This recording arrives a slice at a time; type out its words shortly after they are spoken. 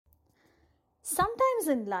Sometimes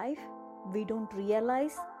in life, we don't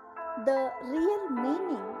realize the real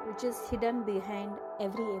meaning which is hidden behind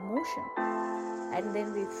every emotion. And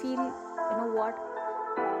then we feel, what?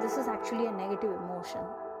 This is actually a negative emotion.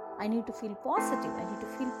 I need to feel positive. I need to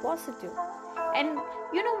feel positive. And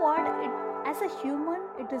you know what? As a human,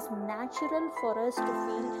 it is natural for us to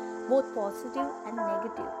feel both positive and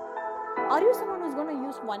negative. Are you someone who's going to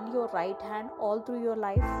use only your right hand all through your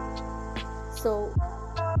life? So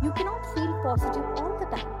you cannot feel positive all the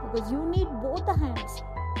time because you need both the hands.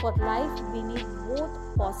 For life, we need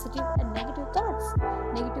both positive and negative thoughts,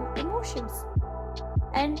 negative emotions.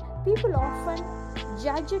 And people often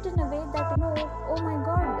judge it in a way that, oh my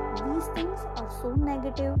God, these things are so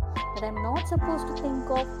negative that I'm not supposed to think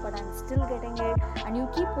of, but I'm still getting it. And you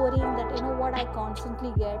keep worrying that, what, I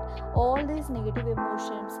constantly get all these negative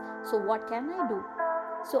emotions. So what can I do?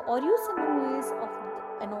 So are you someone who is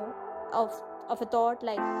of a thought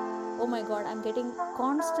like, oh my God, I'm getting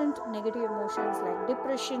constant negative emotions like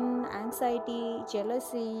depression, anxiety,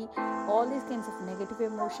 jealousy, all these kinds of negative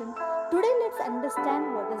emotion? Today, let's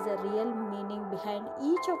understand what is the real meaning behind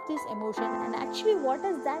each of these emotions, and actually what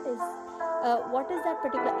that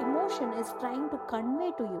particular emotion is trying to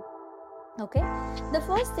convey to you. Okay, the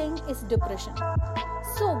first thing is depression.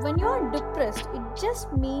 So when you are depressed, it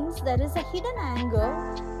just means there is a hidden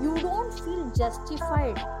anger. You don't feel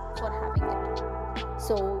justified for having it.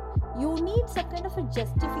 So you need some kind of a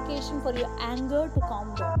justification for your anger to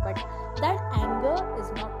calm down, but that anger is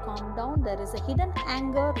not calmed down. There is a hidden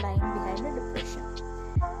anger lying behind the depression.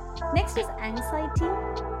 Next is anxiety.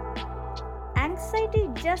 Anxiety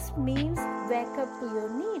just means wake up to your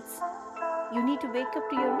needs. You need to wake up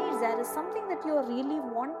to your needs. There is something that you are really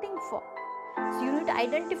wanting for. So you need to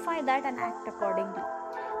identify that and act accordingly.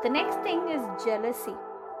 The next thing is jealousy.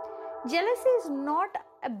 Jealousy is not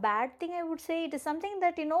a bad thing, I would say. It is something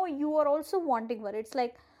that, you are also wanting for. It's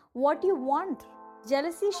like what you want.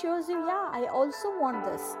 Jealousy shows you, I also want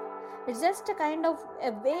this. It's just a kind of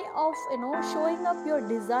a way of, showing up your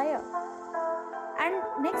desire. And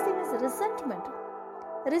next thing is resentment.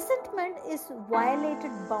 Resentment is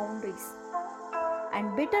violated boundaries.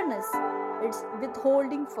 And bitterness, it's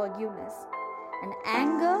withholding forgiveness. And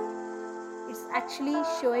anger, it's actually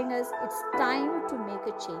showing us it's time to make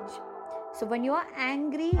a change. So when you are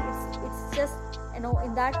angry, it's just,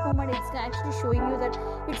 in that moment, it's actually showing you that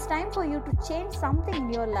it's time for you to change something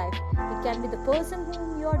in your life. It can be the person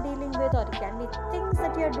whom you are dealing with, or it can be things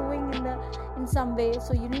that you are doing in some way.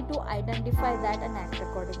 So you need to identify that and act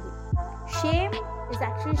accordingly. Shame is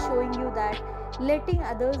actually showing you that letting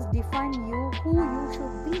others define you, who you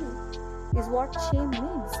should be, is what shame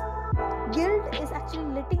means. Guilt is actually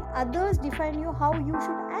letting others define you, how you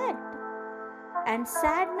should act. And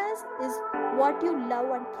sadness is what you love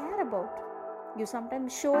and care about. You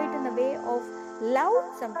sometimes show it in the way of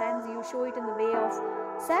love, sometimes you show it in the way of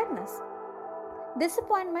sadness.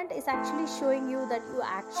 Disappointment is actually showing you that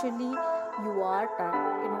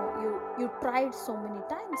you tried so many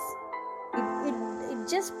times. It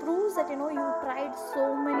just proves that, you tried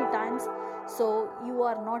so many times, so you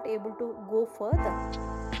are not able to go further.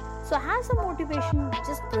 So have some motivation,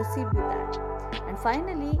 just proceed with that. And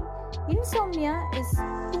finally, insomnia is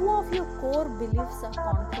two of your core beliefs are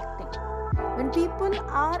conflicting. When people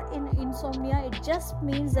are in insomnia, it just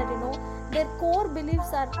means that, their core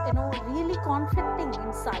beliefs are, really conflicting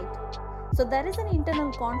inside. So there is an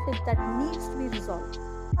internal conflict that needs to be resolved.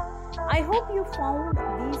 I hope you found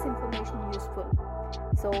these information useful.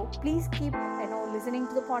 So please keep, listening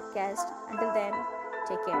to the podcast. Until then,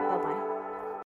 take care. Bye-bye.